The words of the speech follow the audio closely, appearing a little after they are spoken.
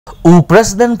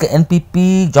Presiden ke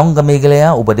NPP Jylla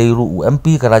Meghalaya ubadairu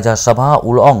UMP ke Raja Sabha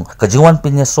ulong kejiwan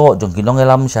Pyniasoh jong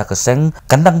Nongialam sya keseng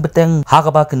kandang beteng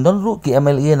hakaba kindonru ki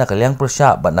MLA na kalyang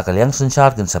persya bat na kalyang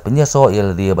sensar kin sa Pyniasoh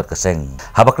il dia bat keseng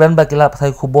habakran ba kilap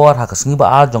thai Khubor ha sngi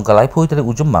ba jong kalai phui tari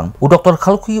ujumang u Dr.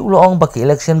 Khalkhi ulong ba ki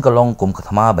election kalong kum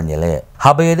kathama banyele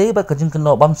habayade ba kajing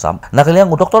keno bamsam na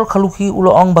kalyang u Dr. Khalkhi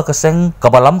ulong ba keseng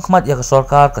kabalam khmat ya ke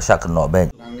sarkar ka sya keno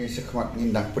ben ni sekhmat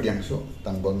ngindang Pyniasoh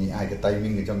tang bongi ai ke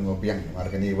timing ke jong ngobiang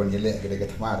margani wan yele ke de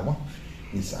thma mo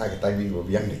ni sa ke timing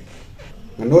ngobiang ni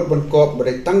menurut ban kop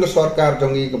badai tang ke sarkar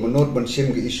jongi ke menurut ban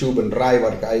sim ke isu ban rai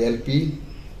war ke ILP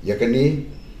ya kini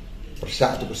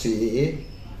persa tu ke CEE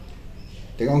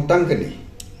tengong tang ke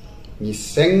ni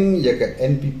seng ya ke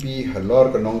NPP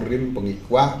halor ke nong rim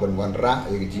pengikwa ban wan ra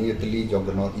ya ke jingi teli jong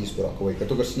ke North East ko ke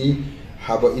tu ke ni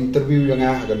haba interview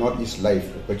yang ke North East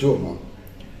live ke jo mo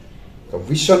ke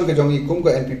vision ke jongi kum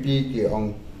ke NPP ke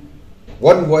ong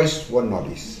one voice one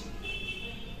Northeast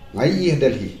ngai i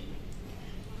Delhi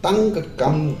tang ke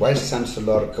kam vice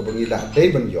chancellor ke bangila dei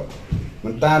ban yo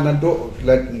menta na do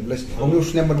les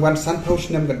homus nem ban san house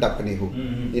nem ke dap ni hu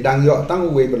ni dang yo tang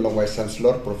we ban long vice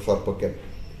chancellor professor pocket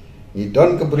ni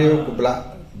don ke breu ke bla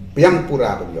biang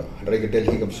pura ban yo re ke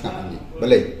Delhi ke snga ni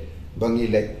balai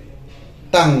bangile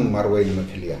tang marwai ni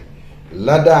mathelia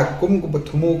lada kum ku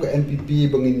bertemu ke NPP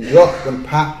bangin yok dan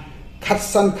pak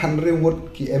katsan kan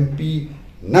rewut ki MP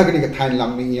nagri ke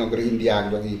Thailand laming yang ke India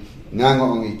bagi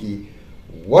ngangong ki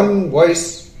one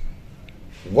voice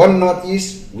one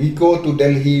Northeast we go to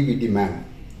Delhi we demand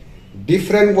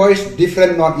different voice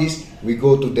different Northeast we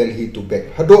go to Delhi to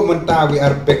beg hado menta we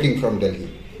are begging from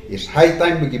Delhi is high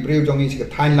time bagi breu jongi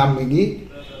ke Thailand laming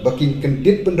bakin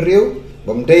kendit ben reu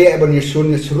bamdaya ban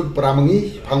yusun surut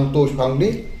pramangi phang to phang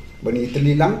ni bani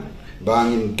telilang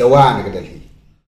bangin dawan ke Delhi